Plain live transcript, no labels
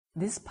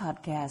This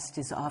podcast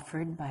is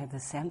offered by the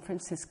San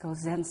Francisco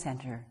Zen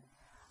Center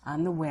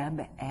on the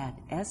web at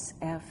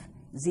sfzc.org.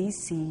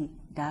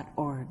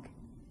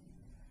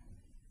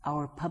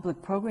 Our public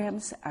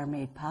programs are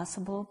made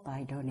possible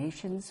by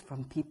donations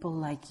from people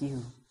like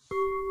you.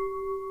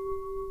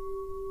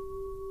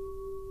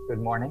 Good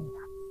morning.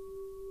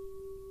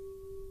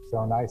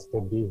 So nice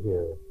to be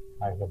here.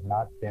 I have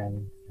not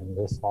been in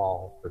this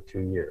hall for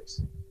 2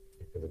 years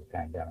because of the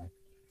pandemic.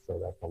 So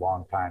that's a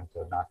long time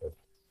to not have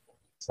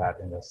sat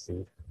in this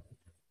seat,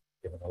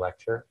 given a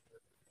lecture.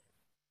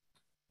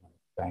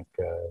 Thank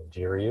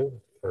Jiryu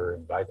for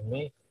inviting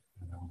me,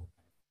 and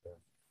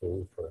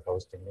Fu for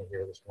hosting me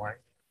here this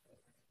morning.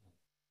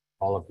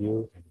 All of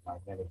you and my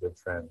many good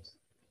friends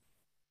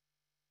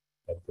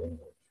at Green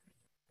Gulch.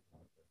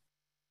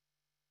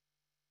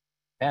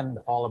 And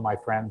all of my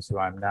friends who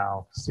I'm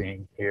now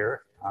seeing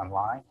here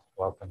online,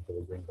 welcome to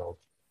the Green Gulch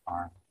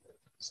Farm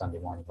Sunday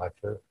morning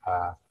lecture.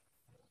 I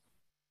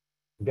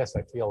guess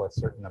I feel a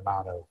certain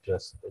amount of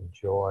just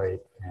joy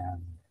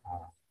and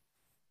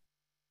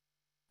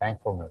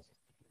thankfulness to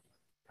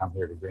come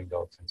here to Green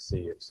Gulch and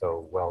see it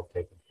so well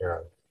taken care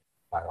of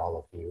by all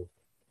of you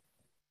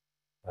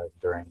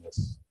during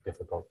this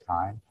difficult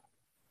time,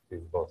 to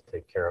both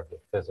take care of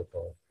the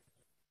physical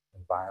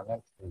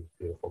environment, these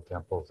beautiful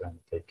temples, and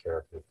take care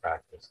of your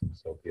practice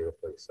so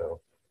beautifully.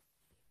 So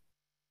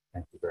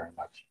thank you very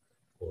much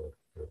for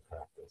your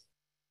practice.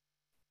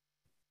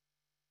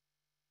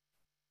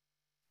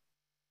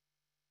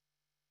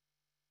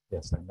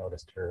 Yes, I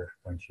noticed her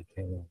when she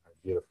came in, her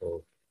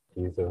beautiful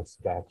Yuzo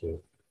statue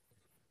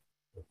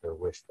with her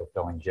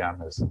wish-fulfilling gem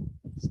is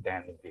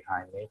standing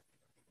behind me,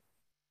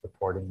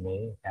 supporting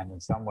me. And in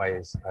some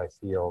ways, I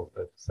feel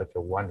that such a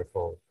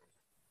wonderful,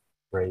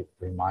 great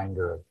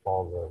reminder of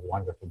all the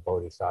wonderful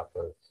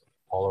bodhisattvas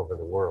all over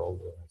the world,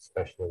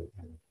 especially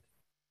in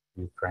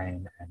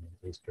Ukraine and in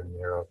Eastern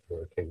Europe, who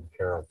are taking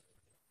care of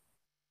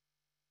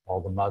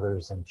all the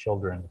mothers and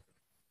children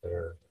that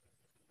are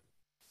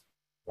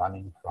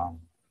running from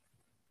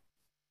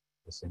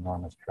this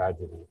enormous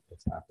tragedy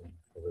that's happening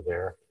over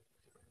there.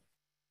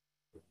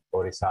 The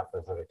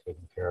bodhisattvas that are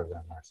taking care of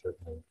them are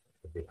certainly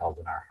to be held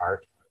in our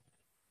heart.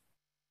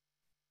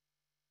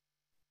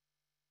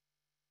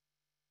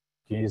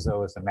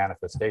 Jizo is a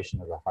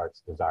manifestation of the heart's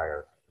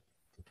desire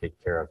to take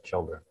care of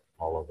children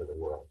all over the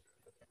world.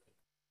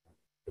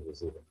 It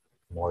is even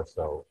more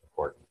so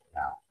important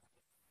now.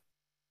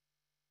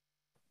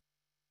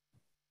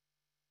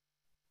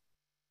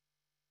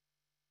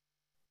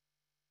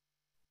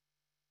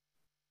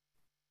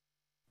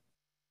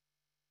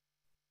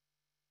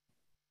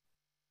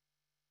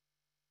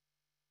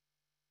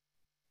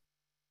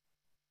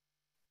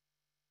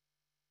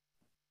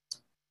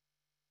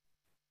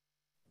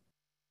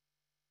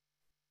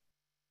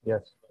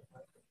 Yes.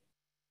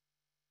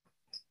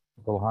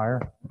 A little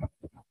higher.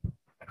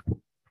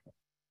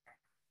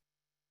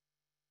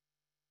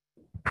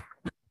 How's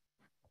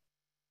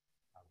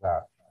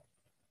that?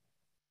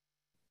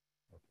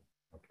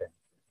 Okay.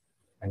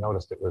 I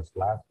noticed it was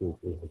last week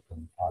we had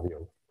some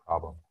audio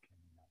problem.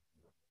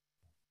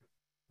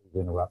 Please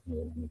interrupt me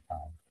at any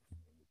time.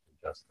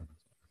 Adjust things.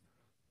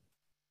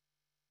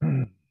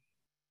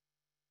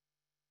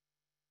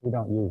 We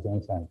don't use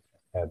incense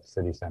at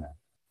City Center.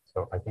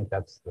 So I think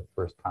that's the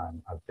first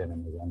time I've been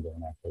in the window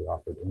and actually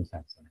offered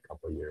incense in a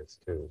couple of years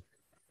too.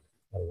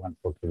 A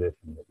wonderful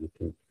tradition that we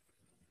keep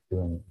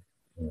doing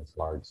in this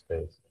large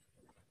space.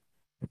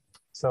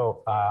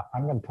 So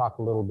I'm going to talk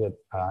a little bit.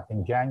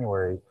 In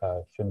January,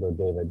 Shindo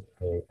David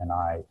and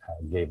I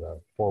gave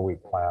a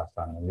 4-week class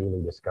on the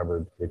newly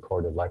discovered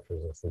recorded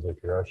lectures of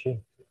Suzuki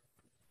Roshi.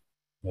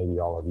 Maybe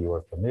all of you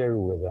are familiar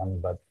with them,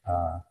 but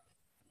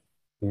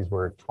these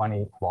were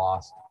 20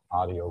 lost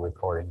audio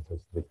recordings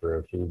of Suzuki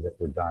Roshi that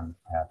were done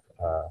at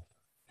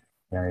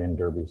Marion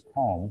Derby's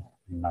home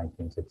in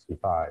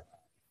 1965. In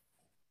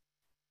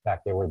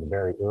fact, they were the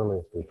very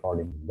earliest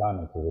recordings done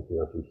of Suzuki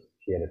Roshi.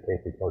 She had a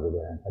tape recorder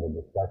there and had a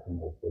discussion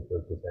with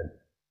Suzuki. She said,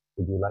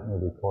 "Would you let me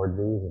record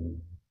these?" And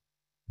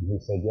he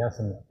said yes,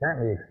 and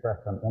apparently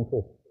expressed some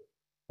interest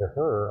to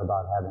her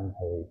about having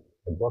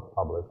a book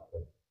published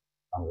of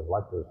some of his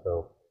lectures.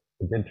 So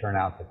it did turn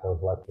out that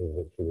those lectures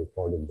that she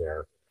recorded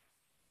there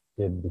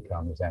did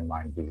become Zen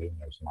Mind,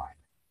 Beginner's Mind.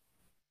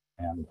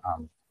 And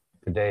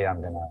today I'm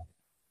going to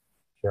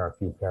share a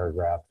few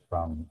paragraphs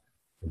from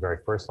the very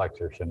first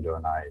lecture Shindo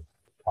and I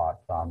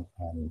taught from,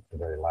 and the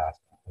very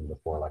last of the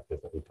 4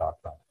 lectures that we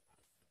taught from.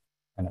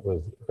 And it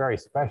was very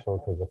special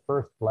because the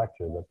first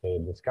lecture that they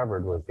had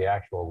discovered was the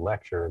actual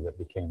lecture that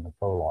became the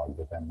prologue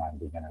to Zen Mind,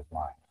 Beginner's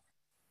Mind.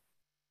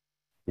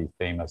 The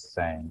famous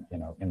saying, you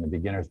know, in the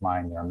beginner's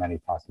mind there are many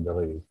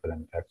possibilities, but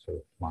in the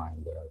expert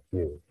mind there are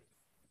few.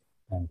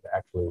 And to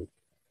actually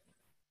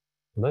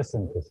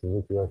listen to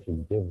Suzuki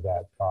Roshi give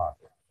that talk,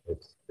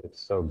 it's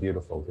so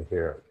beautiful to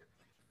hear.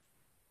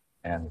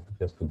 And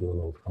just to do a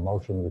little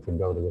promotion, you can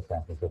go to the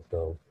San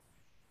Francisco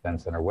Zen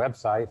Center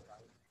website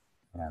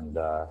and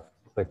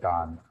click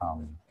on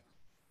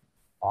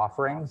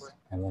offerings,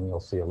 and then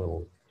you'll see a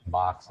little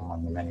box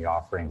among the many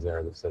offerings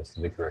there that says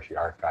Suzuki Roshi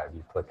Archive.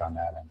 You click on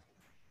that and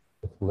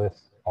it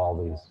lists all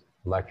these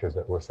lectures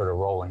that we're sort of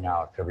rolling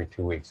out every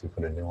 2 weeks. We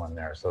put a new one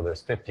there. So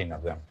there's 15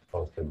 of them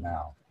posted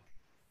now.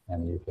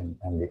 And you can,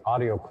 and the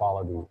audio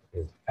quality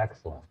is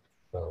excellent.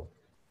 So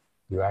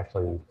you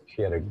actually,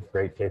 she had a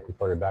great tape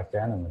recorder back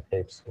then, and the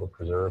tapes were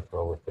preserved for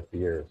over 50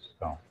 years.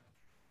 So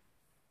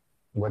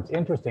what's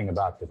interesting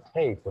about the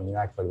tape when you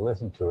actually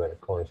listen to it,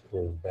 of course,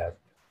 is that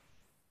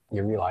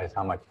you realize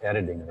how much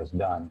editing was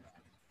done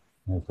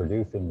in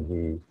producing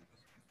the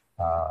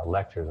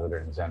lectures that are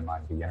in Zen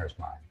Mind, Beginner's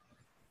Mind.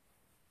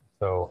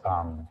 So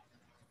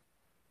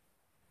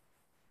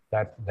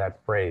that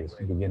phrase,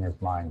 beginner's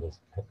mind, has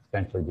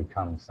essentially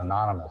become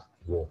synonymous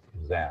with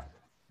Zen.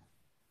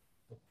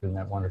 Isn't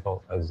that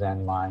wonderful? A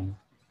Zen mind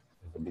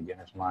is a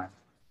beginner's mind.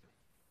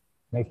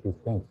 Makes you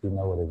think you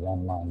know what a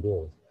Zen mind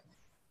is.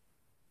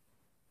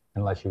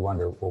 Unless you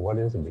wonder, well, what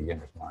is a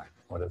beginner's mind?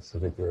 What does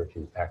Suzuki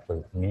Roshi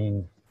actually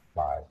mean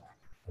by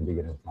a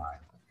beginner's mind?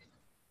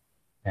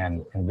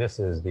 And this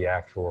is the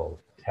actual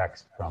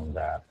text from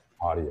that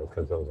audio,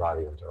 because those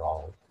audios are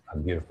all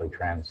beautifully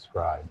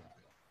transcribed.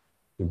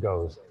 It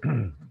goes,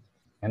 in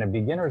a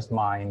beginner's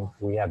mind,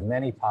 we have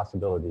many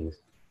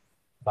possibilities,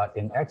 but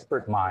in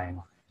expert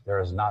mind, there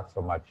is not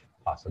so much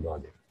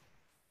possibility.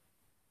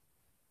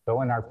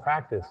 So in our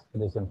practice,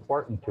 it is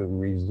important to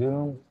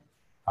resume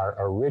our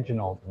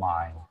original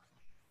mind,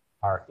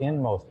 our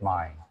inmost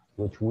mind,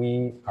 which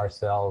we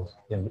ourselves,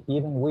 and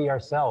even we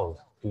ourselves,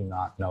 do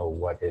not know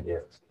what it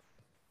is.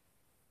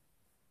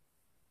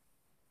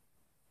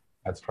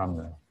 That's from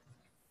the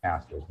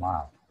Master's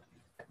mouth.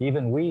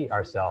 Even we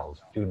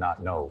ourselves do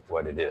not know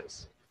what it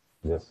is,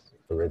 this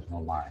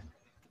original mind,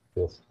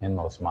 this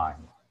inmost mind,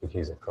 which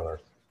he's, of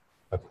course,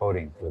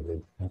 equating with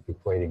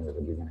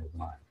the beginner's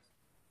mind.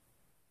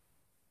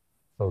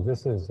 So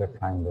this is a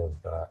kind of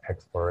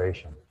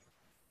exploration.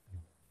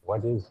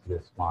 What is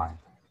this mind?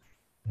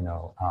 You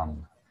know,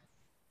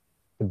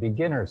 the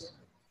beginner's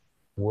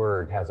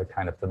word has a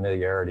kind of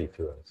familiarity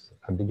to us.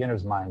 A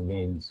beginner's mind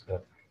means,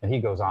 and he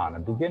goes on, a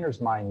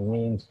beginner's mind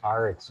means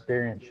our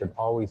experience should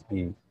always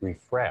be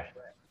refreshed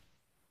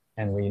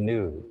and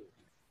renewed.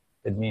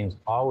 It means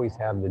always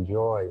have the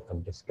joy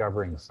of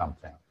discovering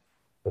something,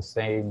 the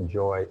same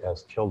joy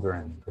as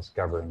children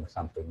discovering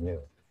something new.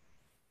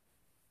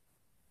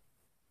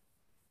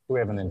 We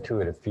have an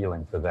intuitive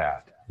feeling for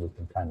that. We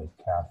can kind of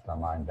cast our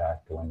mind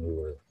back to when we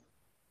were,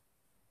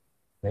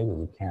 maybe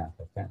we can't,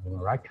 I can't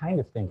remember. I kind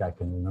of think I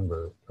can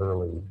remember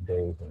early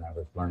days when I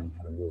was learning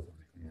how to move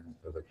my hands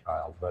as a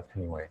child. But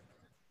anyway,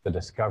 the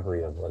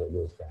discovery of what it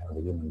is to have a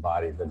human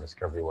body, the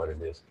discovery of what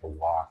it is to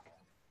walk,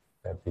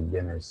 that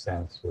beginner's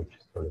sense, which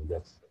sort of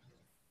gets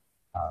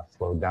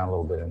slowed down a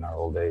little bit in our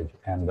old age.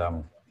 And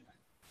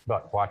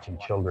but watching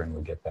children,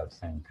 we get that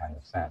same kind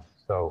of sense.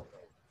 So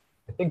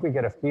I think we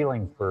get a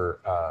feeling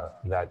for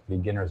that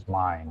beginner's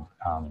mind,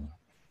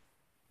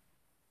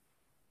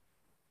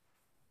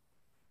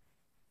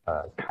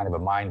 kind of a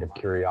mind of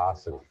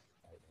curiosity,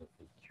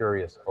 a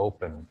curious,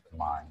 open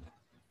mind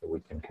that we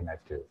can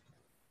connect to.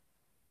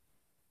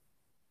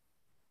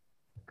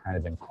 A kind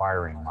of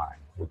inquiring mind,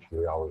 which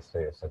we always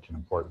say is such an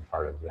important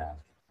part of Zen.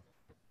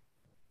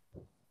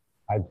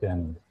 I've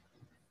been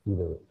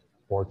either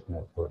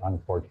fortunate or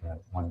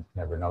unfortunate, one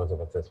never knows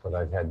about this, but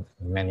I've had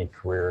many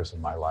careers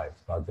in my life.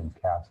 So I've been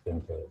cast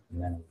into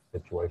many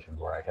situations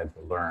where I had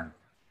to learn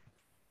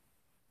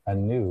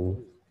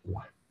anew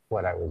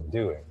what I was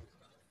doing.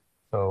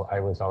 So I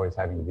was always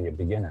having to be a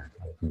beginner.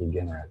 I was a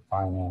beginner at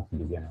finance, a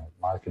beginner at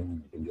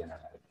marketing, a beginner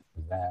at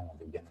Zen,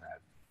 a beginner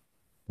at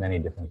many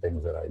different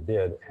things that I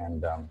did.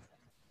 And of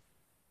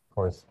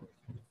course,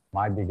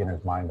 my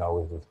beginner's mind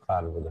always was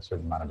clouded with a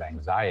certain amount of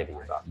anxiety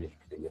about being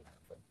a beginner.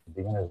 But the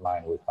beginner's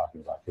mind we're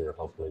talking about here,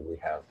 hopefully we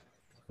have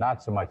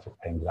not so much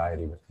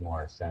anxiety, but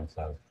more a sense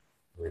of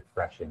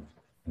refreshing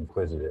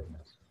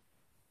inquisitiveness.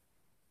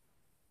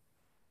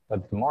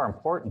 But the more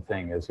important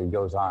thing is, he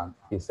goes on,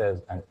 he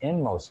says, an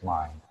inmost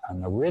mind,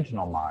 an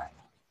original mind,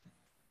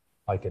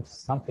 like it's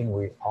something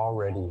we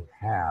already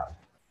have,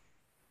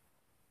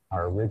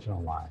 our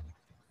original mind,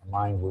 a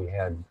mind we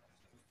had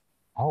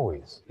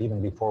always,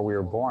 even before we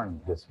were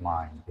born, this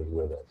mind is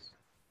with us.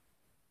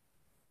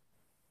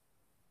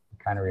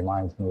 It kind of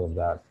reminds me of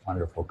that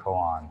wonderful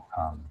koan,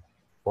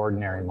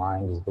 ordinary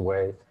mind is the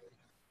way.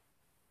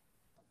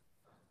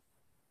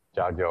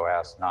 Jiao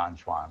asked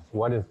Nanchuan,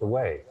 what is the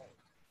way?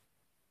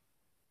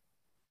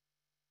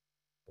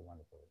 A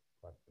wonderful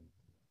question.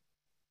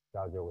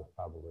 Jiao was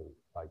probably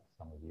like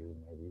some of you,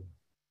 maybe.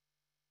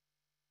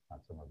 Not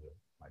some of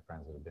my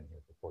friends that have been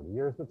here for 40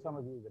 years, but some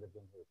of you that have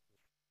been here.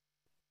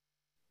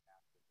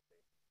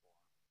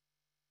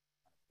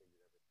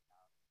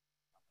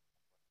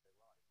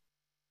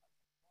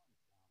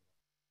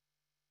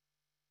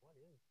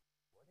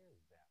 What is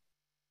that?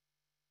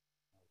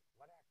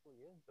 What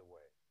actually is the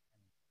way?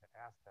 And to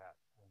ask that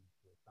with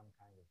some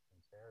kind of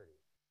sincerity,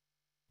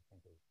 I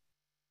think is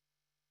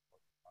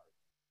part of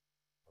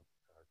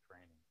our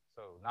training.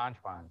 So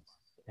Nanchuan's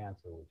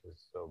answer, which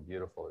is so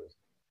beautiful, is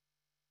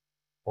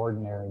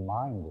ordinary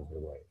mind is the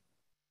way.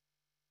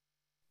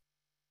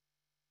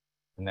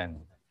 And then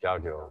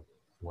Jiaozhou,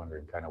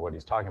 wondering kind of what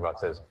he's talking about,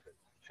 says,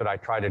 should I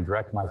try to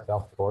direct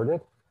myself toward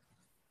it?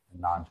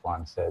 And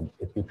Nanchuan said,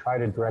 if you try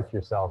to direct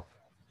yourself,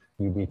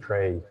 you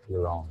betray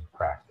your own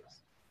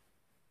practice.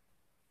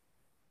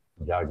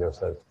 And Jiaozhou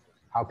says,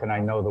 how can I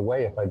know the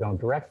way if I don't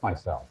direct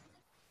myself?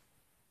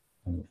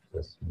 And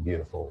this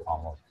beautiful,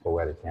 almost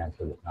poetic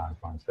answer that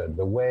Nanchuan said,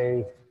 the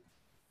way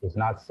is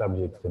not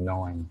subject to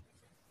knowing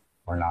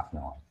or not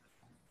knowing.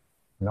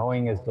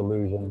 Knowing is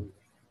delusion,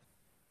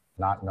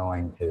 not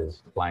knowing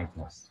is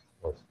blankness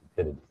or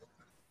stupidity.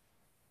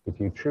 If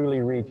you truly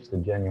reach the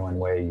genuine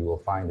way, you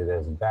will find it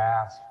as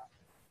vast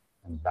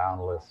and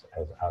boundless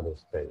as outer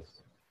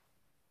space.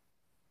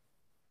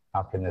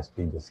 How can this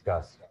be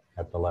discussed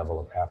at the level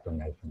of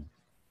affirmation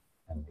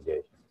and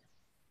negation?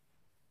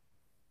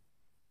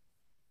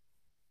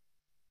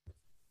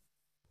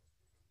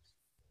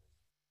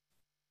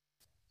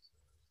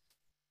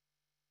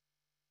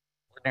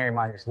 Ordinary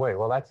mind is way.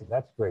 Well, that's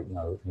great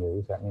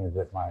news. That means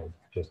that my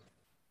just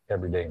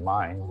everyday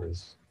mind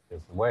is the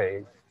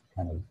way.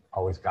 Kind of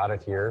always got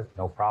it here,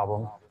 no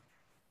problem.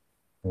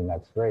 I mean,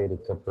 that's great,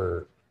 except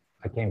for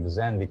I came to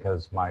Zen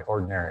because my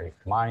ordinary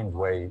mind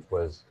way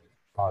was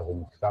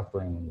causing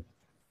suffering,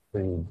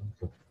 pretty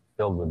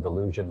filled with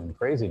delusion and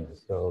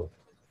craziness. So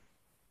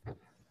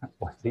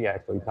what's he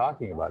actually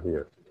talking about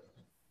here?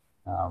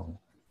 But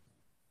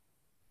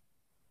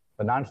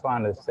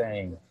Nanchuan is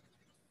saying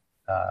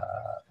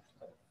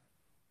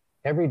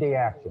everyday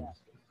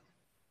actions,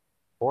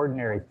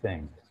 ordinary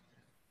things,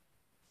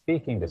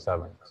 speaking to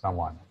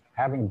someone,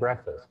 having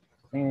breakfast,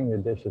 cleaning the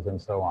dishes,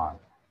 and so on.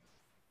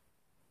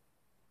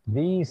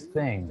 These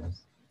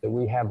things that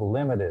we have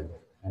limited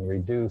and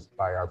reduced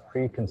by our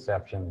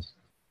preconceptions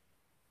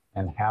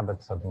and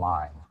habits of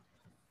mind,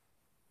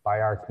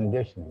 by our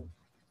conditioning,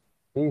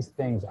 these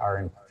things are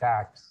in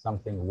fact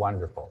something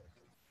wonderful,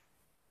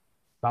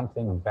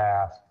 something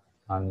vast,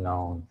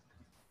 unknown,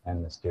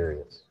 and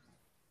mysterious.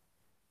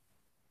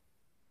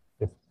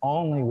 If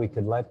only we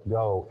could let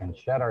go and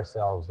shed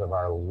ourselves of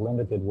our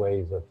limited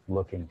ways of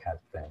looking at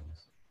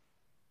things,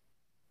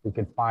 we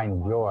could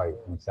find joy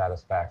and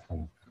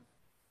satisfaction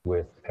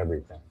with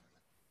everything.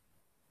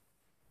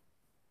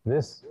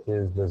 This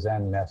is the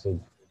Zen message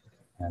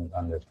and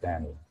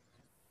understanding.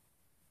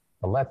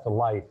 To let the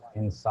light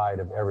inside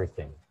of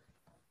everything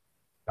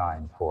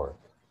shine forth.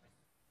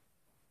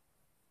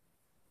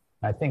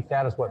 I think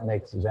that is what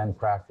makes Zen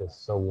practice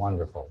so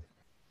wonderful.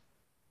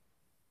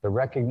 The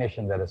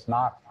recognition that it's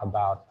not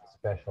about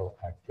special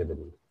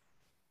activity.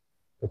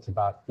 It's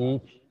about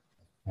each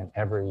and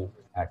every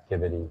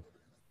activity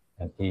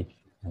and each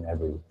and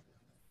every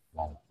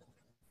moment.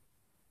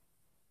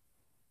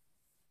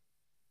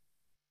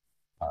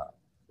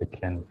 It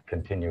can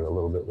continue a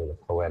little bit with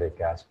a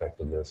poetic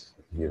aspect of this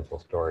beautiful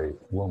story.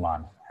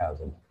 Wuman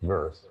has a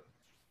verse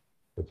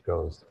which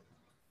goes,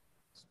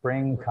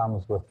 spring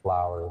comes with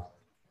flowers,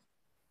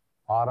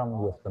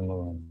 autumn with the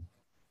moon,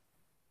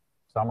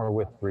 summer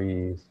with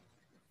breeze,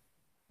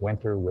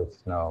 winter with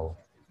snow.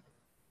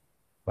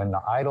 When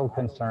the idle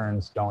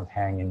concerns don't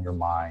hang in your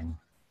mind,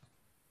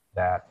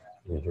 that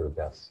is your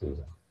best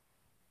season.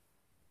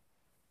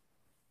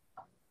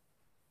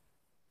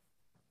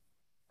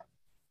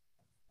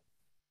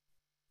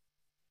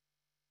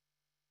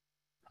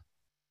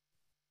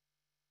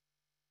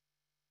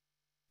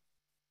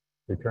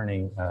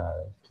 Returning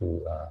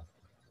to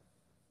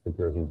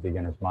the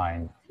beginner's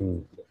mind,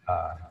 he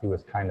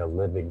was kind of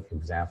living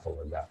example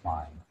of that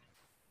mind.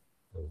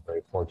 I was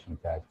very fortunate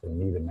to actually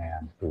meet a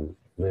man who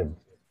lived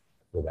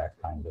with that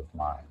kind of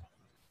mind.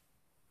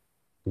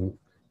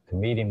 To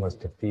meet him was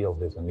to feel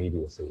his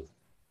immediacy.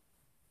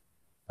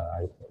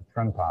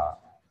 Trungpa,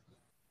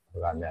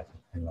 who I met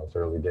in those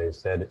early days,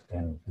 said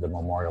in the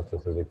memorial to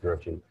Suzuki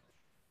Roshi,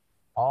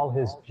 all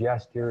his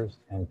gestures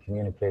and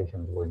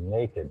communications were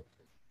naked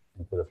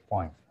and to the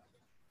point,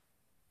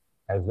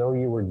 as though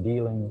you were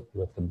dealing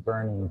with the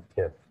burning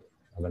tip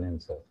of an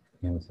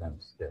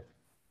incense stick.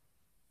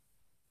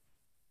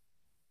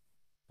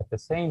 At the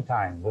same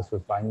time, this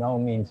was by no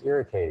means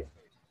irritating,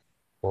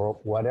 for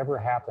whatever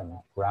happened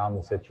around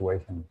the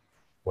situation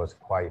was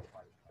quite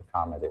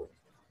accommodating.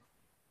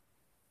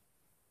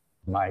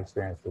 My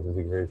experience with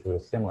Suzuki Roshi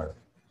was similar.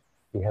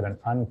 He had an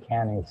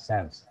uncanny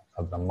sense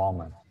of the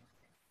moment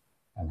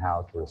and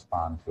how to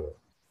respond to it.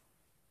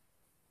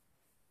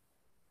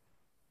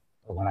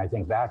 But when I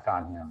think back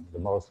on him, the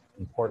most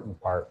important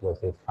part was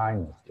his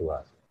kindness to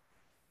us,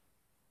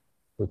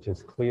 which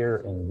is clear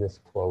in this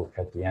quote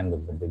at the end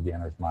of the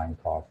beginner's mind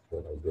talk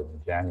that I did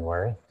in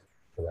January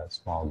for that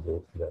small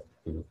group that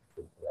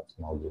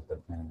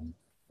man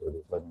with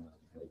his living room.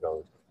 And he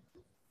goes,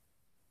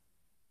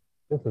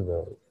 this is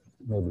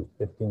maybe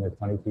 15 or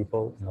 20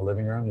 people in the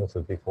living room. This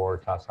was before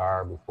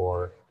Tassar,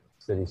 before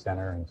City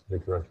Center, and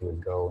Suzuki Roshi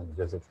would go and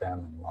visit them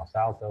in Los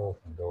Altos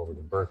and go over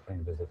to Berkeley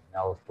and visit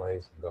Nella's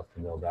place and go up to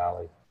Mill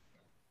Valley,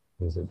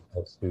 visit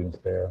students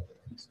there,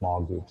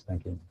 small groups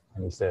thinking.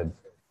 And he said,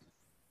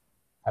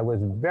 I was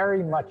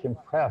very much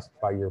impressed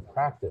by your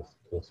practice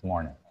this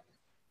morning.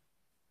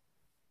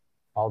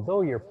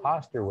 Although your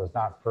posture was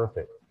not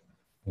perfect,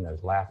 And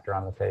there's laughter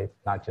on the face,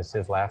 not just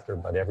his laughter,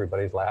 but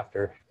everybody's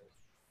laughter.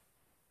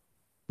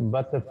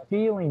 But the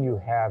feeling you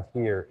have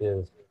here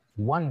is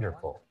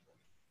wonderful.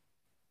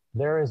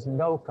 There is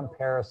no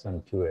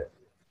comparison to it.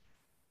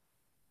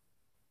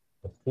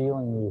 The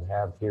feeling you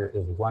have here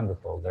is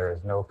wonderful. There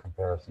is no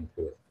comparison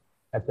to it.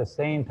 At the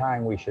same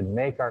time, we should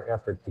make our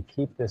effort to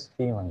keep this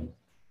feeling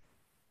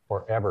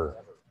forever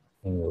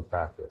in your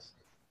practice.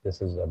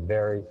 This is a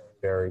very,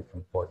 very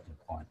important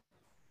point.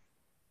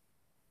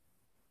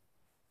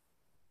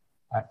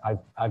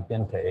 I've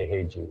been to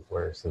Eiheiji,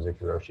 where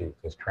Suzuki Roshi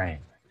was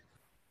trained.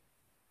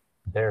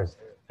 Their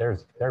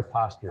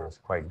posture is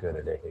quite good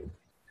at Eiheiji.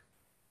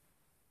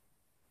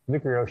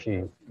 Suzuki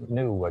Roshi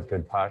knew what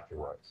good posture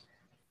was.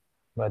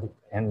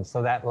 And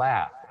so that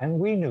laughed, and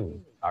we knew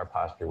our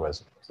posture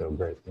was so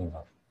great, you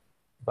know.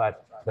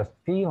 But the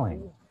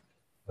feeling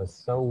was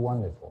so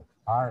wonderful.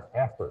 Our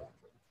effort,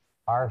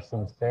 our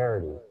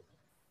sincerity,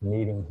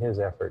 meeting his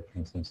effort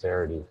and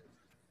sincerity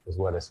is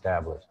what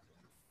established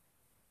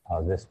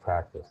this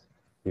practice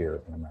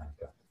here in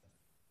America.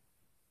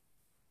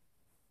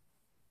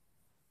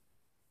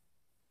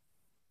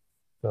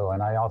 So,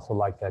 and I also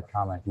like that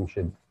comment, you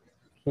should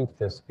keep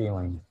this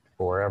feeling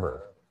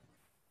forever.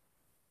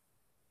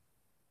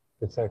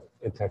 It's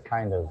a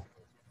kind of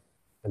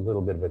a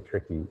little bit of a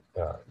tricky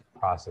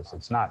process.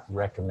 It's not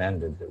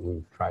recommended that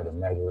we try to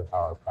measure how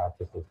our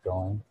practice is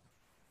going,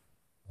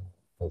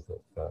 because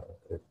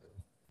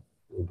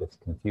it gets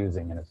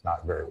confusing and it's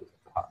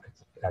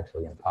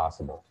actually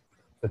impossible.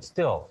 But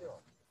still,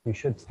 you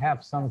should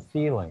have some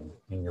feeling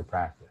in your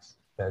practice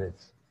that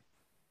it's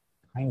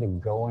kind of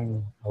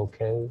going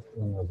okay,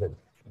 you know, that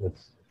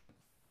it's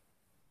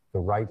the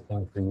right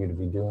thing for you to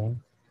be doing.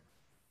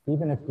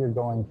 Even if you're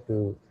going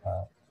through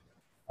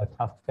a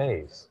tough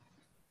phase,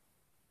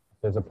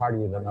 there's a part of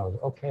you that knows,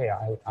 okay,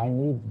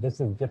 this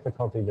is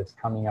difficulty that's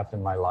coming up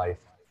in my life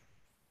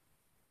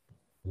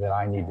that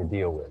I need to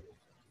deal with,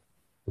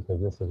 because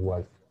this is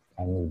what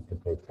I need to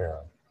take care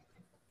of.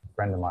 A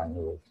friend of mine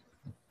who was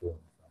doing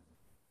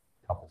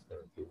couples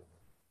therapy,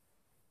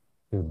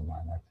 a student of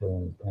mine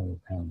actually,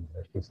 and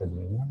she said to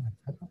me, no,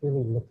 I don't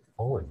really look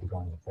forward to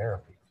going to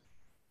therapy,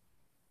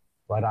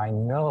 but I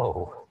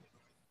know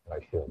that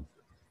I should.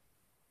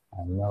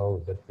 I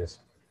know that this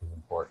is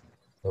important.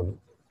 So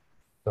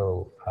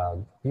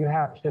you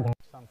should have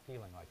some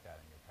feeling like that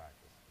in your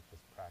practice, that this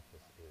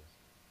practice is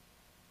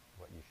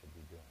what you should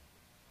be doing.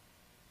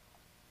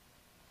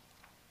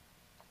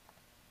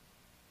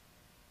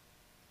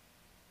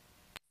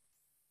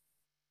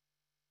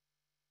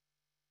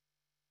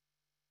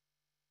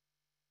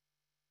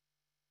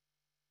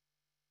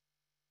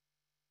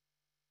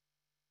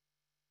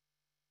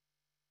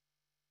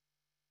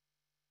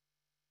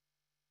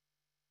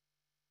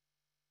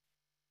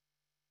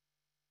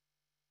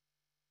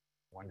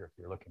 I wonder if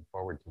you're looking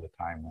forward to the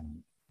time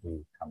when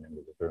we come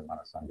into the room on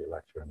a Sunday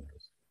lecture and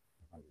there's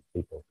 100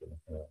 people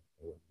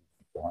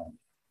join,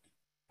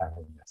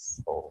 having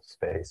this whole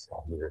space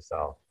all to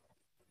yourself.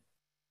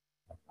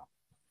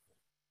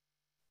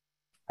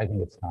 I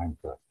think it's time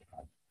for us to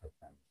have our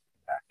friends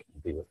back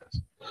and be with us.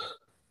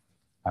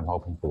 I'm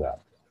hoping for that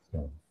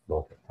soon,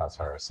 both at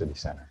Tassajara City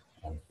Center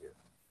and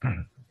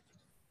here.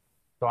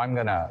 So I'm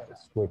going to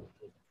switch,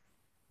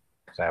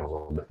 because I have a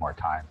little bit more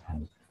time,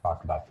 and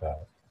talk about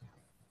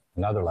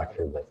another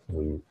lecture that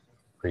we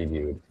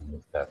previewed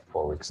in that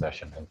 4-week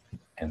session.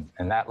 And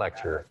in that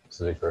lecture,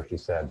 Suzuki Roshi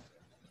said,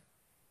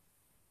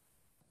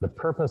 the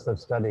purpose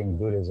of studying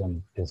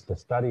Buddhism is to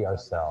study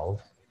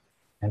ourselves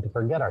and to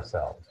forget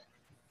ourselves.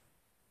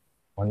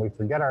 When we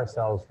forget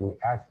ourselves, we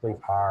actually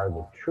are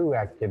the true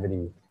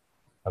activity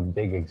of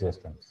big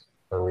existence,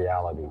 or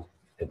reality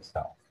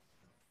itself.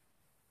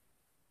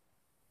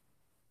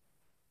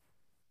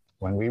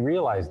 When we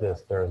realize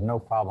this, there is no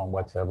problem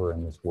whatsoever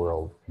in this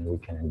world, and we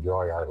can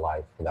enjoy our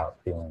life without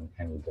feeling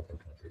any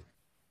difficulty.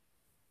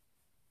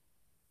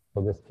 So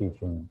this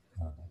teaching,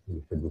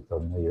 you should be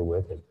familiar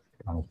with. It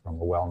comes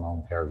from a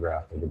well-known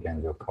paragraph of the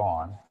Genjo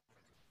Koan.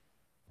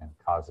 And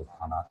Kazu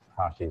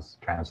Tanahashi's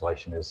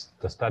translation is,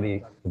 to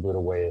study the Buddha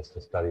way is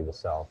to study the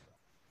self.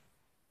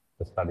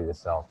 To study the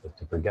self is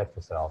to forget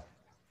the self.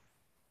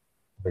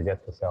 To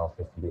forget the self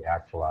is to be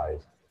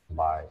actualized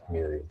by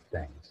myriad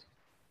things.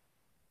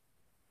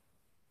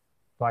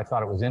 So I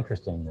thought it was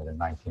interesting that in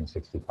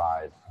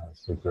 1965,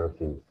 Suzuki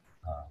Roshi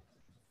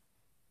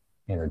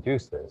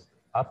introduced this.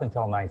 Up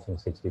until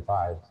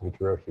 1965, Suzuki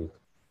Roshi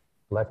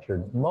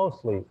lectured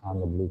mostly on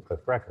the Blue Cliff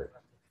Record.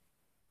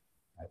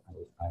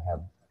 I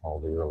have all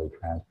the early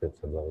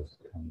transcripts of those,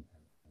 and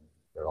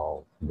they're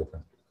all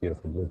different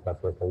beautiful Blue Cliff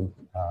Records,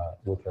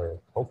 which are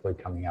hopefully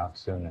coming out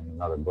soon in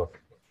another book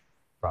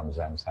from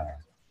Zen Center,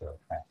 the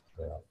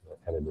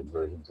edited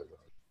versions of those.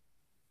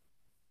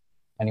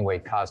 Anyway,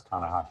 Kazu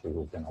Tanahashi,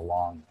 who's been a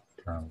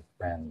long-term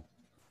friend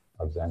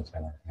of Zen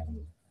Center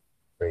and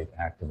great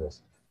activist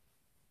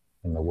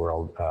in the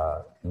world,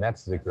 met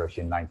Suzuki Roshi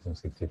in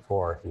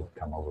 1964. He'd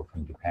come over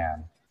from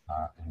Japan,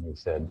 and he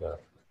said,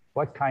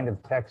 what kind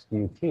of text do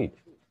you teach,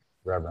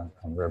 Reverend?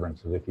 And Reverend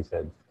Suzuki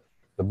said,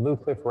 the Blue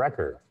Cliff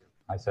Record.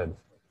 I said,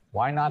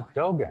 Why not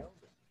Dogen?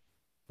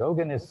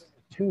 Dogen is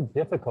too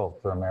difficult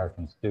for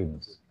American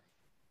students,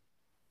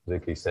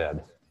 Suzuki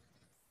said,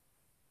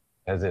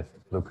 as if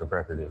Luke of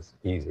Record is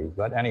easy.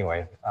 But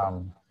anyway,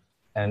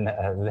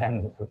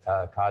 then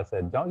Ka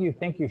said, don't you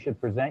think you should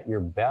present your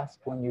best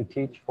when you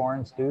teach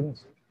foreign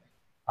students?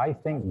 I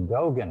think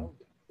Dogen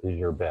is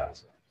your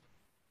best.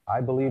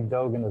 I believe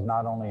Dogen is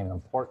not only an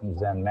important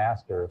Zen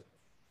master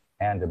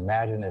and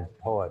imaginative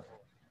poet,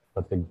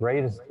 but the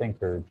greatest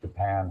thinker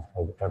Japan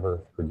has ever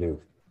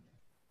produced.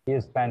 He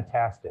is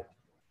fantastic.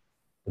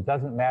 It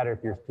doesn't matter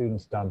if your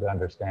students don't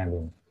understand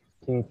him.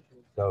 Teach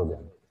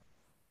Dogen.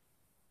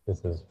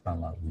 This is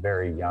from a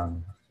very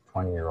young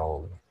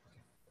 20-year-old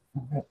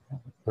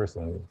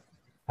person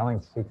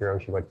telling Suzuki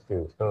Roshi what to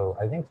do. So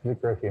I think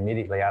Suzuki Roshi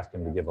immediately asked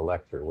him to give a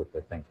lecture, which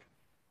I think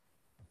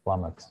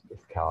flummoxed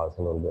Kaz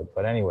a little bit.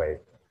 But anyway,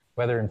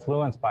 whether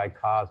influenced by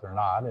Kaz or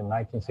not, in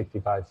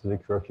 1965,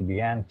 Suzuki Roshi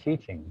began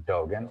teaching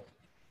Dogen.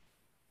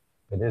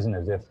 It isn't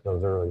as if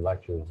those early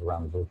lectures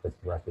around the Buddhist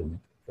record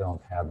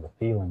don't have the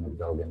feeling of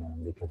Dogen in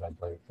them, because I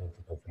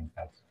think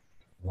that's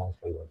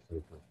mostly what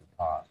Suzuki Roshi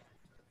taught.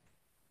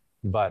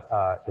 But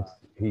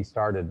he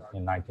started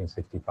in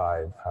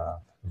 1965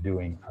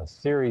 doing a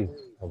series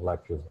of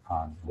lectures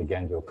on the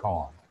Genjo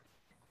Koan,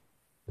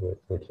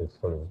 which is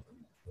sort of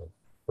the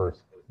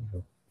first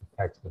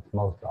text that's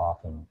most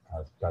often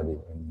studied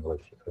in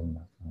English in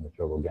the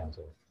Shogo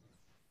Genzo.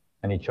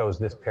 And he chose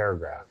this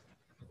paragraph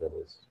that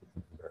is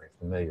very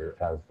familiar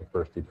as the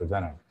first he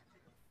presented.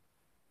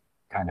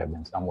 Kind of,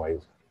 in some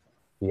ways,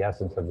 the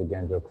essence of the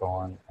Genjo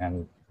Koan,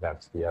 and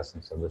that's the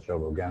essence of the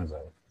Shogo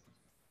Genzo,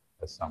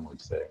 as some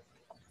would say.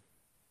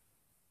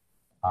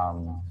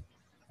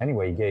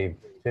 Anyway, he gave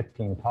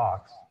 15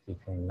 talks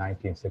between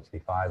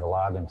 1965, a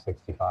lot in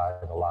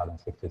 65, a lot in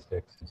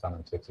 66, and some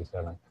in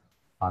 67,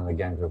 on the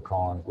Genjo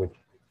Koan, which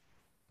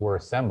were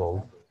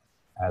assembled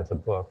as a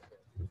book,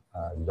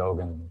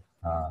 Dogen's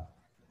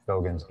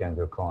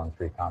Genjo Koan,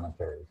 3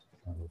 commentaries,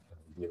 and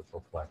a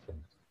beautiful collection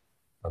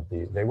of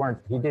the.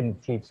 He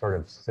didn't teach sort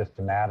of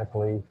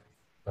systematically,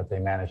 but they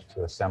managed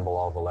to assemble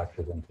all the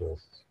lectures into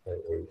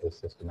a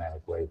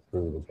systematic way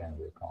through the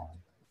Genjo Koan.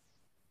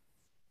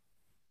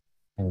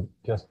 And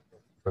just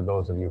for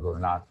those of you who are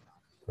not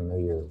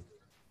familiar,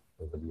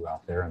 those of you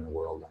out there in the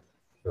world, I'm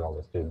sure all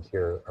the students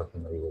here are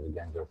familiar with the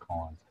Genjo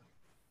Koan.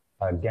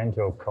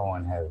 Genjo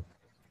Koan has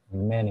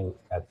many,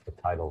 that's the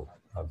title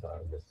of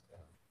this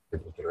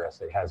particular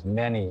essay, has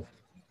many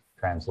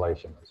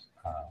translations.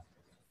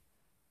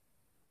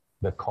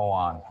 The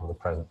koan of the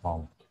present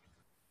moment,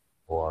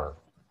 or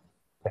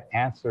to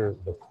answer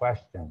the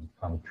question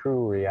from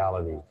true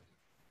reality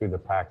through the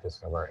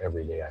practice of our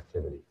everyday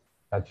activity.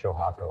 That's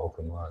Shohaka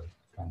Okumura's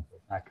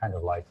translation. I kind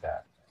of like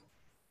that.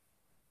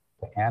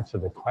 To answer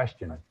the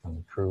question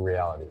from true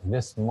reality.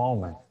 This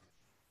moment,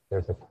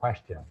 there's a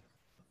question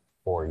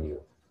for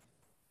you.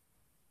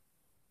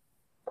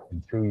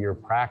 And through your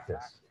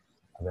practice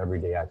of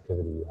everyday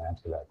activity, you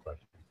answer that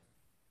question.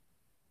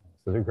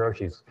 Suzuki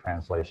Roshi's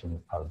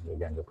translation of the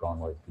Genjo Koan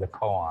was the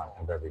koan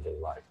of everyday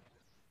life.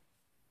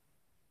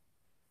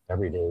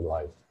 Everyday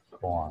life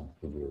koan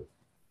to you.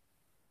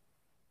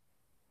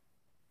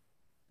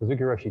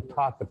 Suzuki Roshi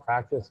taught the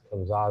practice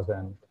of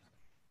Zazen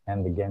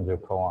and the Genjo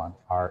Koan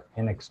are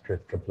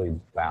inextricably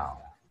bound.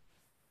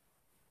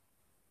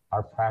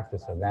 Our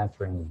practice of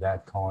answering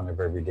that koan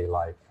of everyday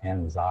life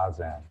and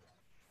Zazen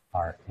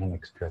are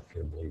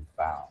inextricably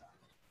bound.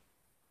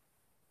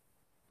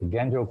 The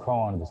Genjo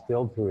Koan,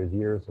 distilled through his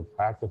years of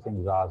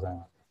practicing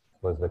Zazen,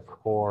 was the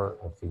core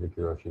of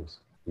Suzuki Roshi's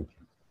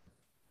teaching.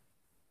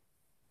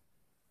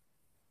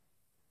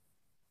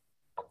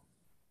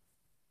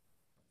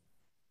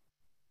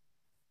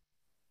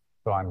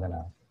 So I'm going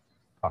to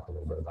talk a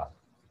little bit about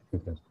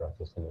Kufin's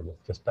practice a little bit.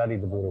 To study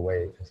the Buddha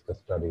way is to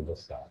study the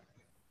self.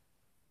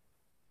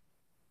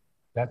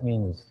 That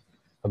means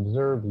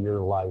observe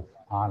your life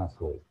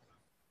honestly.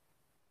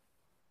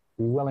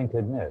 Be willing to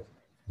admit,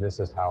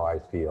 this is how I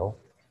feel.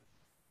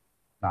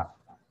 Not,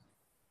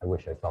 I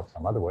wish I felt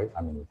some other way.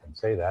 I mean, you can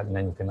say that, and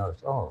then you can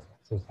notice, oh,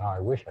 this is how I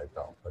wish I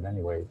felt. But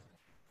anyway,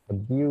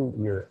 view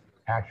your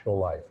actual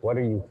life. What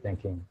are you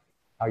thinking?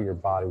 How your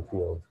body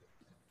feels?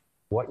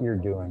 What you're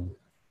doing?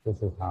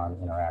 This is how I'm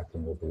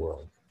interacting with the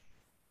world.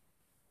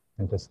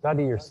 And to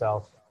study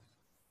yourself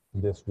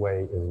this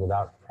way is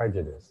without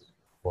prejudice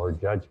or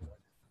judgment.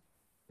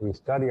 We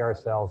study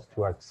ourselves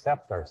to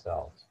accept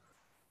ourselves,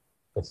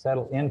 to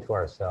settle into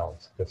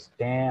ourselves, to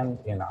stand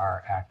in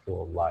our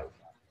actual life,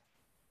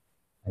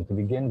 and to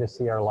begin to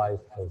see our life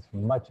as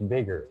much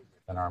bigger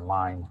than our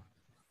mind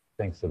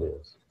thinks it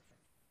is,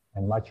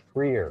 and much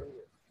freer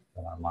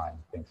than our mind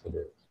thinks it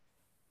is.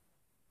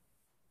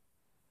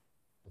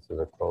 This is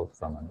a quote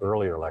from an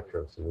earlier lecture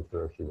of Suzuki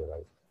Roshi that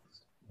I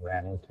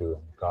ran into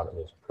and thought it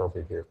was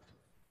appropriate here.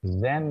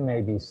 Zen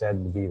may be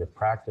said to be the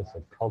practice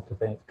of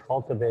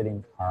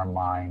cultivating our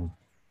mind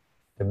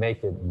to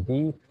make it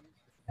deep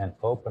and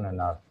open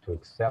enough to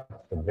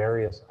accept the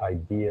various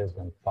ideas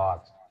and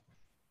thoughts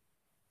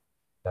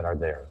that are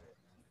there.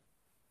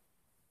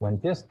 When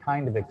this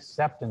kind of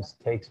acceptance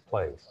takes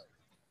place,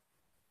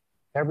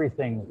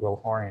 everything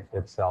will orient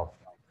itself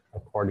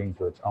according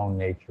to its own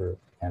nature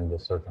and the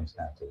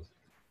circumstances.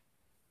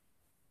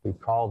 We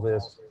call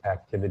this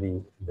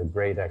activity the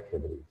great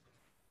activity.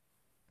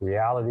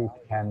 Reality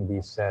can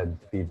be said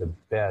to be the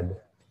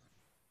bed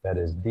that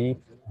is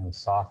deep and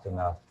soft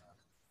enough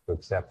to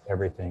accept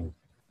everything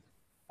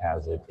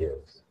as it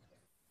is.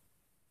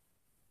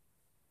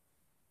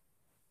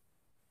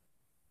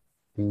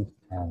 Deep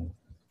and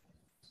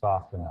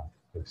soft enough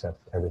to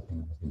accept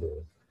everything as it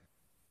is,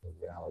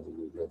 the reality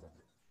we live in.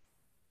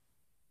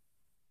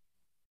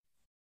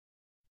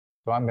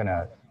 So I'm going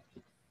to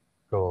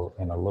go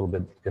in a little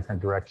bit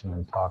different direction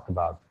and talk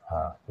about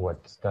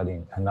what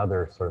studying,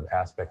 another sort of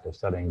aspect of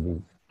studying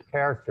the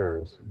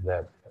characters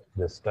that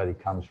this study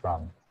comes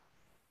from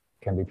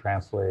can be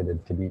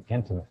translated to be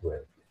intimate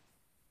with.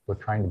 We're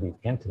trying to be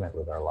intimate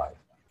with our life.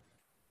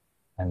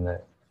 And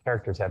the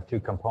characters have two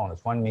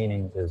components. One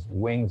meaning is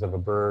wings of a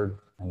bird,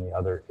 and the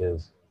other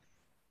is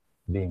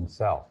being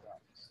self.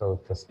 So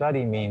to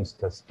study means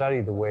to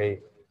study the way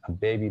a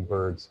baby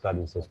bird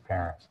studies his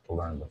parents to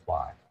learn to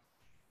fly.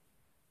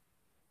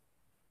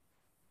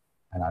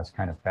 And I was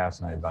kind of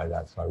fascinated by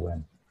that, so I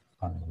went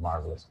on the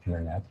marvelous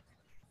internet.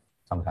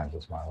 Sometimes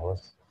it's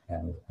marvelous.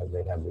 And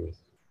they have these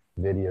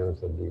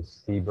videos of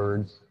these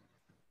seabirds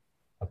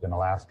up in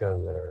Alaska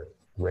that are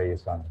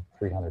raised on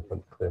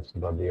 300-foot cliffs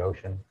above the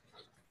ocean.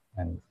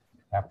 And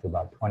after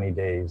about 20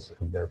 days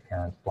of their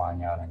parents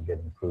flying out and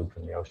getting food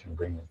from the ocean and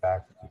bringing it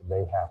back,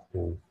 they have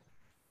to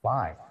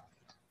fly.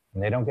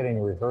 And they don't get any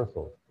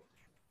rehearsals.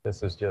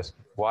 This is just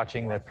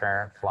watching their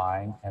parent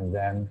flying, and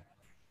then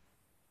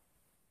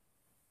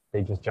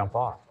they just jump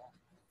off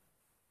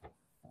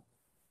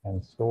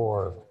and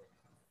soar.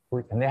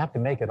 And they have to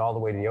make it all the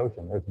way to the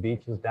ocean. There's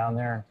beaches down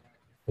there.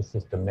 It's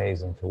just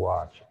amazing to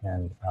watch.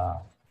 And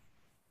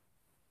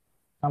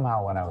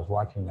somehow when I was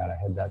watching that, I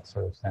had that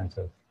sort of sense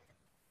of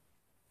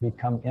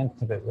become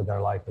intimate with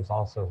our life is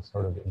also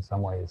sort of in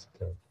some ways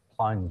to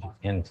plunge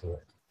into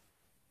it.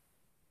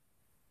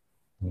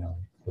 You know,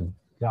 to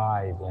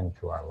dive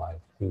into our life,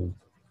 to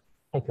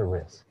take a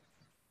risk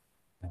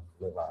and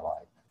live our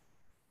life.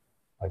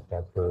 Like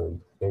that bird,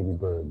 baby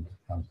bird,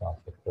 comes off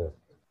the cliff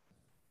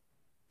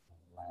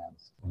and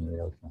lands in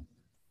the ocean.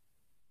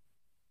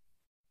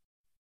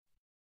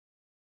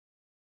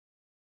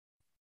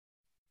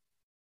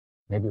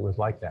 Maybe it was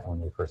like that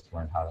when we first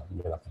learned how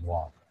to get up and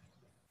walk,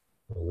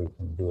 so we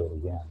can do it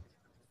again.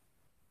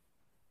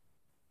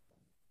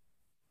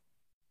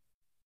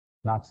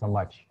 Not so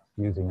much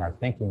using our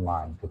thinking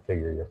mind to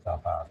figure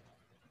yourself out,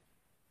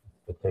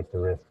 to take the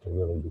risk to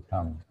really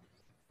become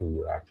who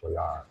you actually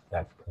are.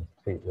 That's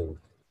completely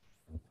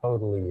and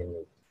totally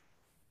unique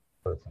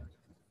person.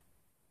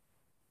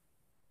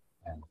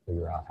 And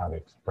figure out how to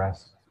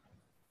express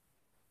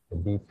the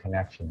deep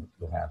connection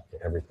you have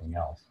to everything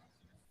else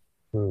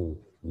through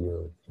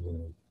your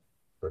unique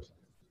person.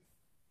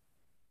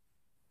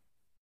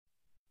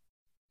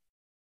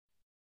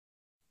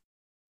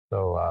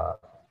 So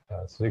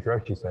Suzuki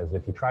Roshi says,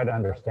 if you try to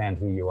understand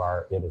who you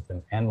are, it is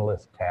an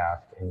endless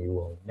task and you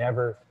will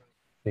never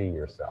see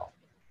yourself.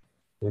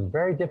 It is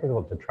very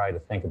difficult to try to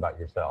think about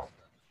yourself.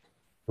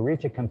 To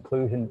reach a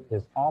conclusion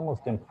is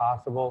almost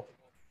impossible,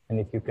 and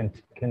if you can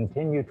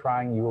continue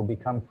trying, you will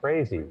become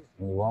crazy and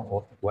you won't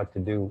know what to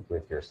do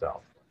with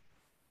yourself.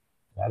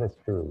 That is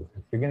true.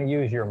 If you're going to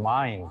use your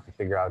mind to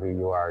figure out who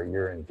you are,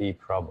 you're in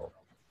deep trouble.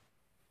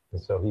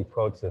 And so he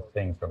quotes a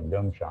thing from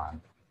Dungshan.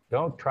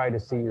 Don't try to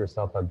see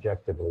yourself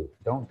objectively.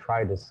 Don't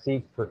try to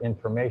seek for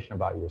information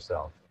about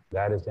yourself.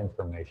 That is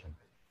information.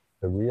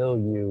 The real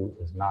you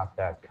is not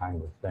that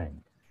kind of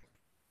thing.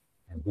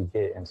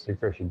 And Suzuki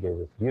Roshi gave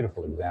this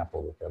beautiful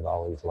example, which I've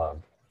always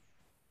loved.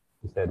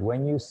 He said,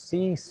 when you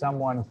see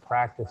someone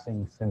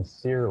practicing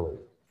sincerely,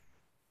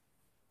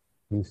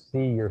 you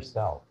see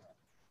yourself.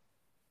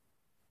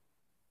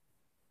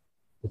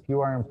 If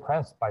you are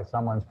impressed by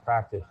someone's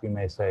practice, you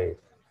may say,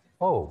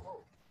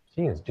 oh,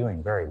 she is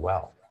doing very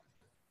well.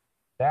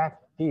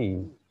 That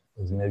she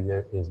is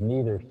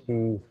neither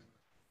she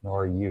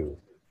nor you.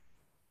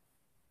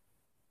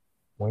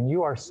 When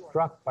you are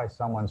struck by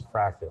someone's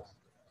practice,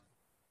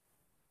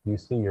 you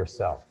see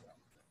yourself.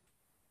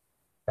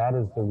 That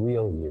is the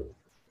real you.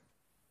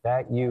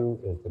 That you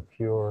is the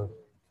pure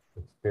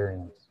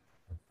experience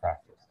of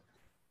practice.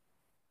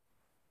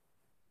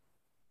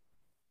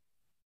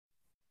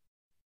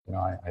 You know,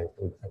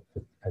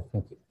 I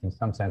think in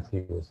some sense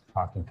he was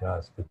talking to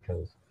us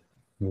because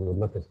you would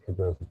look at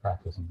figures of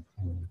practice and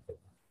say,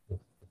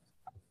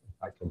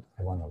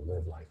 I want to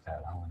live like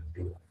that. I want to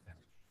be like that.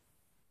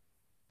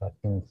 But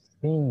in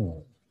seeing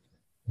it,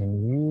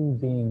 in you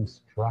being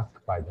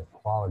struck by the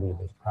quality of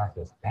this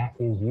practice, that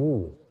is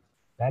you.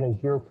 That is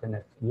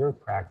your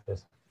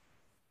practice.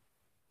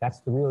 That's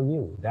the real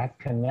you, that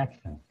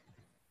connection.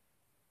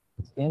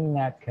 It's in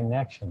that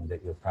connection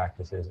that your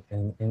practice is,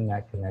 and in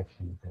that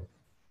connection that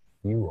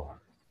you are.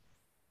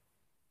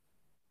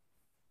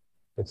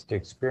 It's to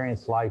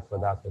experience life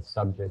without the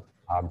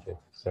subject-object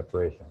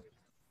separation.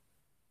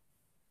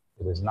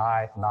 It is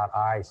not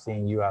I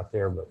seeing you out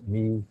there, but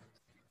me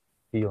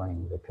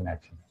feeling the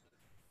connection.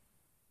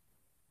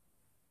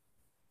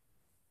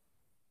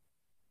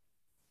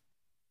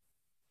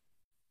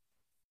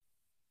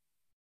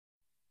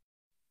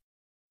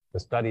 To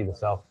study the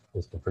self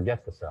is to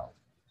forget the self.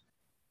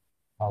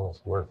 All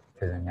this work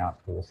figuring out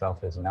who the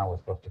self is, and now we're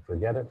supposed to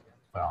forget it?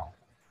 Well,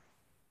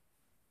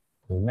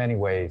 there's many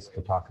ways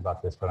to talk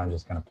about this, but I'm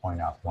just going to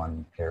point out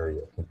one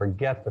area. To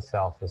forget the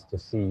self is to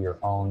see your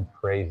own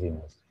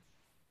craziness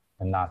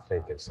and not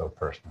take it so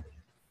personally.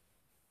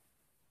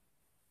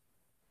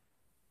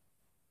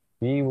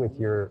 Be with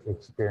your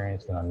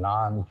experience in a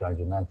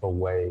non-judgmental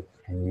way,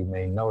 and you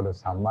may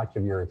notice how much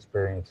of your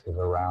experience is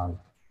around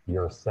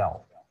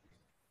yourself,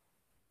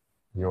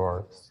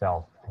 your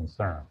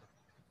self-concern.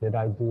 Did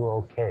I do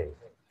okay?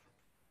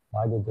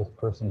 Why did this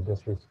person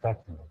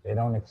disrespect me? They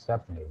don't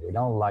accept me. They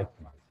don't like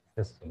me.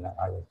 This and that.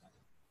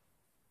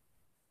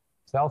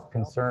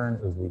 Self-concern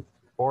is the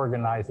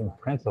organizing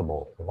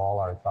principle of all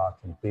our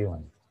thoughts and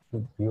feelings.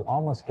 You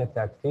almost get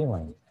that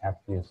feeling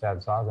after you've sat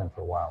zazen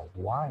for a while.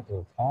 Why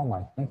is all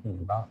my thinking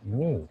about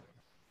me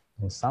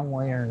in some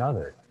way or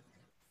another?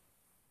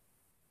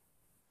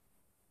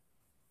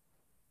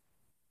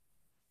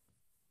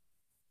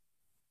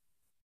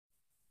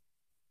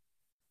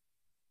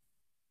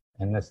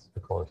 And this,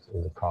 of course,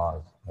 is a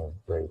cause of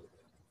great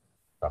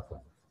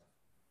suffering.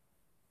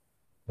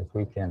 If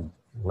we can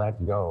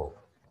let go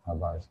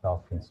of our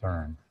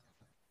self-concern,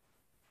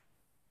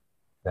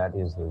 that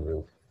is the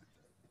route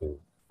to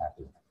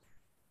happiness.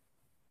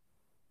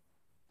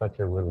 Such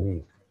a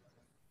relief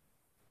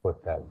to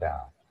put that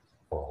down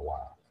for a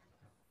while.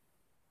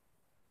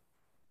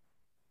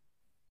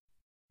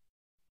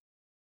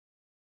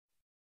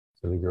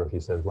 Suzuki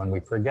Roshi says, when we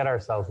forget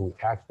ourselves, we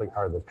actually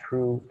are the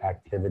true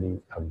activity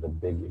of the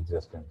big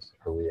existence,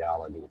 or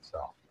reality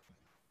itself.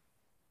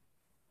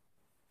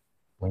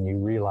 When you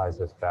realize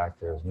this fact,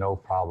 there's no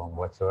problem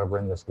whatsoever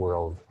in this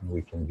world, and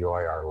we can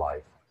enjoy our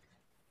life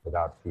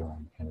without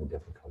feeling any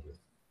difficulty.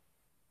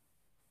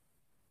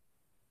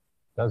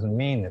 Doesn't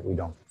mean that we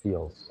don't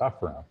feel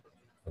suffering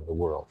of the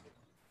world.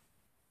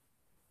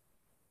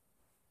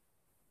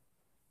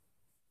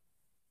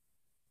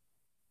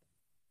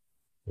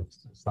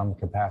 It's some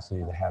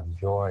capacity to have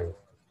joy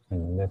in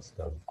the midst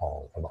of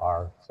all of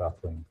our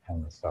suffering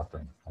and the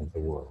suffering of the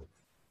world.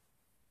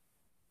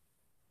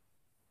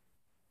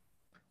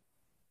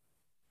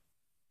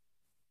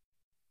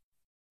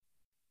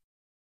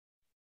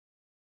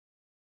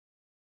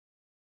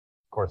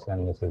 Of course,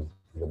 then this is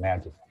the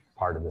magic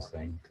part of this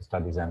thing. To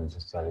study Zen is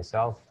to study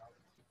self.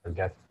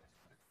 To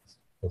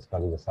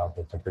study the self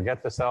is to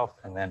forget the self,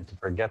 and then to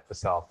forget the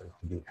self is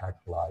to be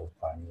actualized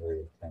by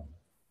myriad things.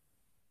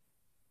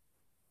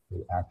 To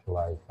be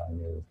actualized by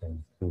myriad things.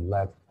 To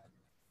let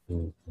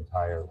the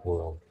entire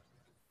world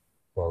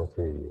flow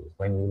through you.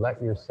 When you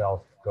let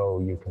yourself go,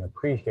 you can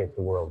appreciate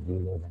the world you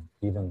live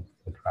in, even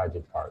the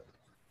tragic parts.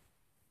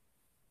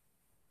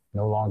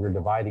 No longer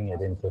dividing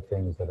it into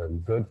things that are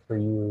good for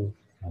you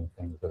and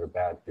things that are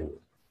bad for you.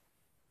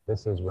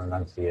 This is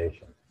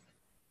renunciation.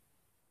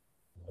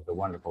 There's a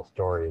wonderful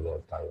story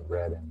that I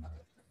read in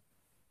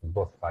a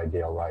book by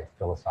Dale Wright,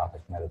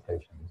 Philosophic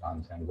Meditations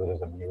on Zen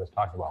Buddhism. And he was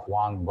talking about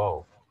Wang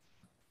Bo,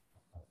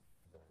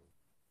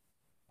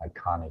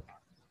 iconic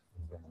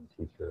Zen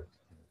teacher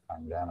in the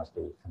Tang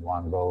Dynasty. And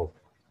Wang Bo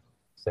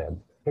said,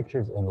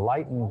 pictures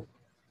enlightened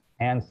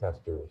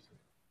ancestors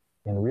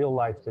in real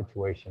life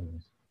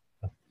situations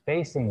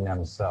facing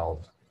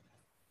themselves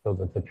so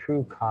that the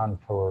true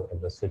contour of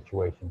the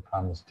situation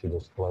comes to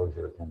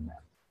disclosure in them.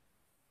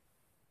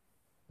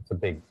 It's a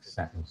big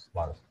sentence,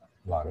 a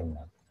lot in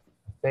there.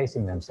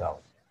 Facing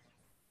themselves,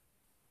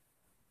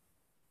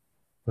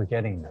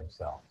 forgetting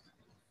themselves,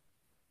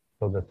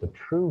 so that the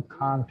true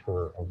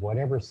contour of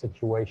whatever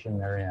situation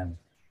they're in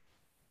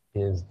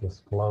is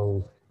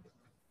disclosed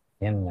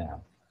in them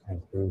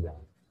and through them.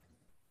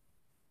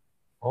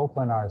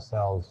 Open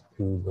ourselves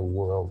to the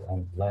world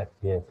and let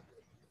it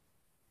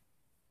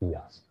be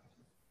us.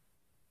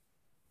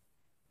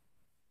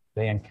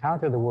 They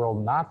encounter the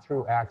world not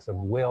through acts of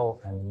will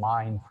and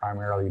mind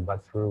primarily,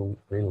 but through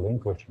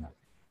relinquishment,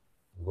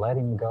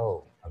 letting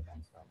go of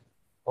themselves,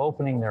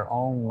 opening their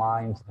own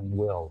minds and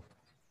will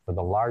for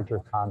the larger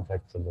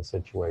context of the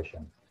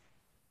situation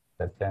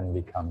that then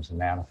becomes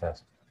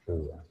manifest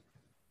through them.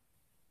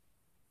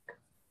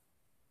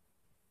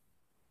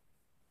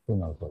 Who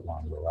knows what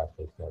Wang Bo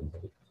actually said,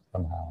 but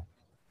somehow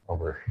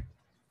over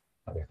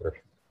whatever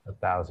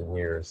 1,000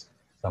 years,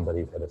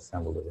 somebody had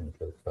assembled it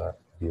into a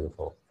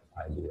beautiful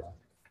idea.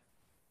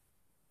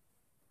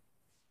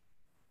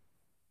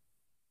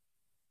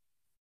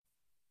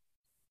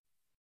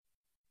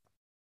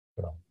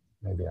 So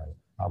maybe I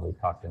probably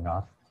talked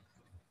enough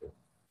to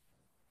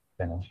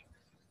finish.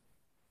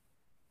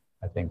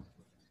 I think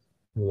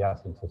the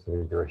essence of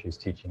Suzuki Roshi's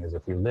teaching is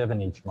if we live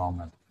in each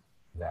moment,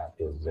 that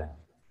is Zen.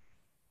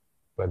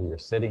 Whether you're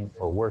sitting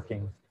or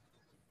working,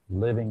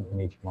 living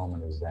in each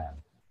moment is Zen.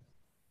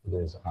 It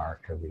is our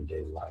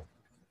everyday life.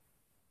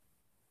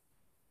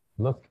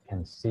 Look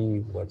and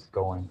see what's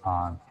going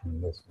on in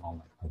this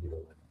moment of your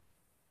living.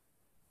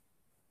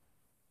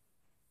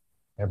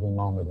 Every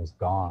moment is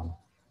gone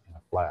in a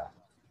flash.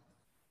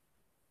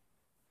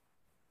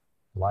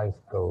 Life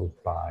goes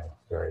by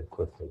very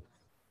quickly.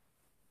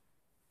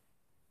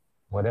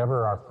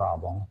 whatever our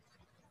problem,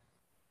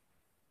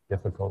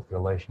 difficult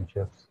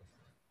relationships,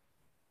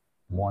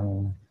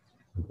 mourning,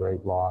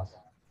 great loss,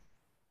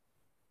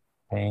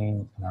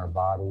 pain in our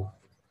body,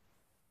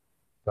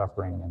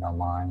 suffering in our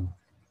mind,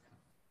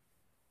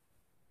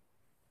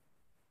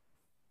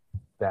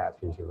 that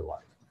is your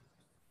life.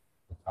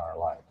 It's our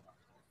life.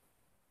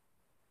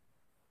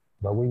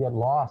 But we get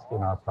lost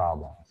in our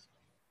problems.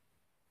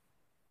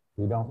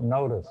 We don't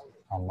notice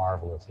how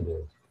marvelous it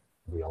is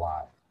to be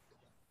alive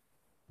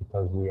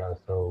because we are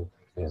so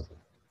busy.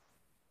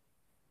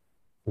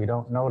 We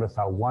don't notice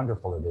how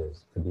wonderful it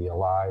is to be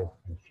alive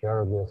and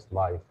share this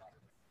life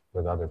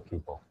with other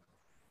people,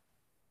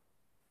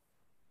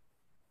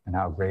 and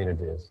how great it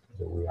is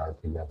that we are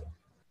together.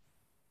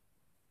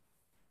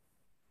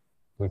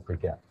 We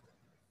forget.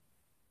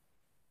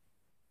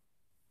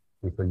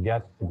 We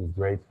forget to be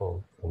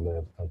grateful to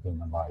live a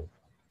human life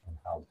and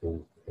how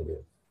good it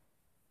is.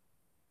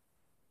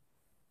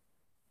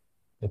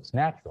 It's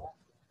natural.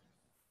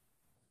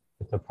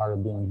 It's a part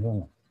of being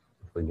human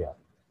to forget.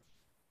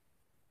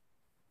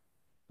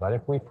 But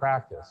if we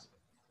practice,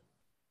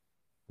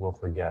 we'll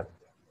forget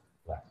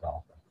less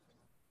often.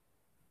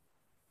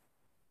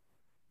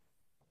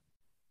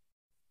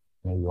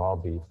 May you all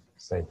be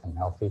safe and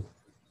healthy.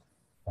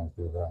 Thank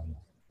you very much.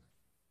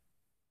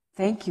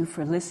 Thank you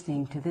for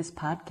listening to this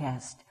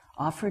podcast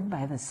offered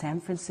by the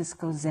San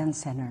Francisco Zen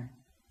Center.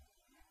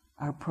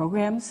 Our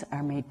programs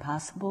are made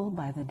possible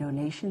by the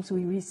donations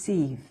we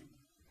receive.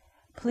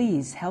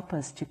 Please help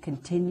us to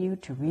continue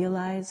to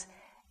realize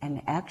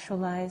and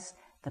actualize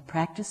the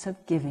practice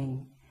of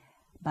giving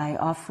by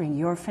offering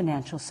your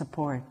financial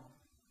support.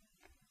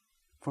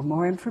 For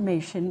more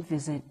information,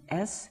 visit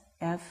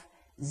sfzc.org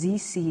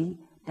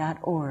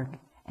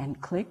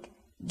and click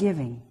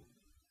Giving.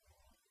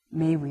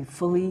 May we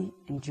fully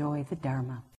enjoy the Dharma.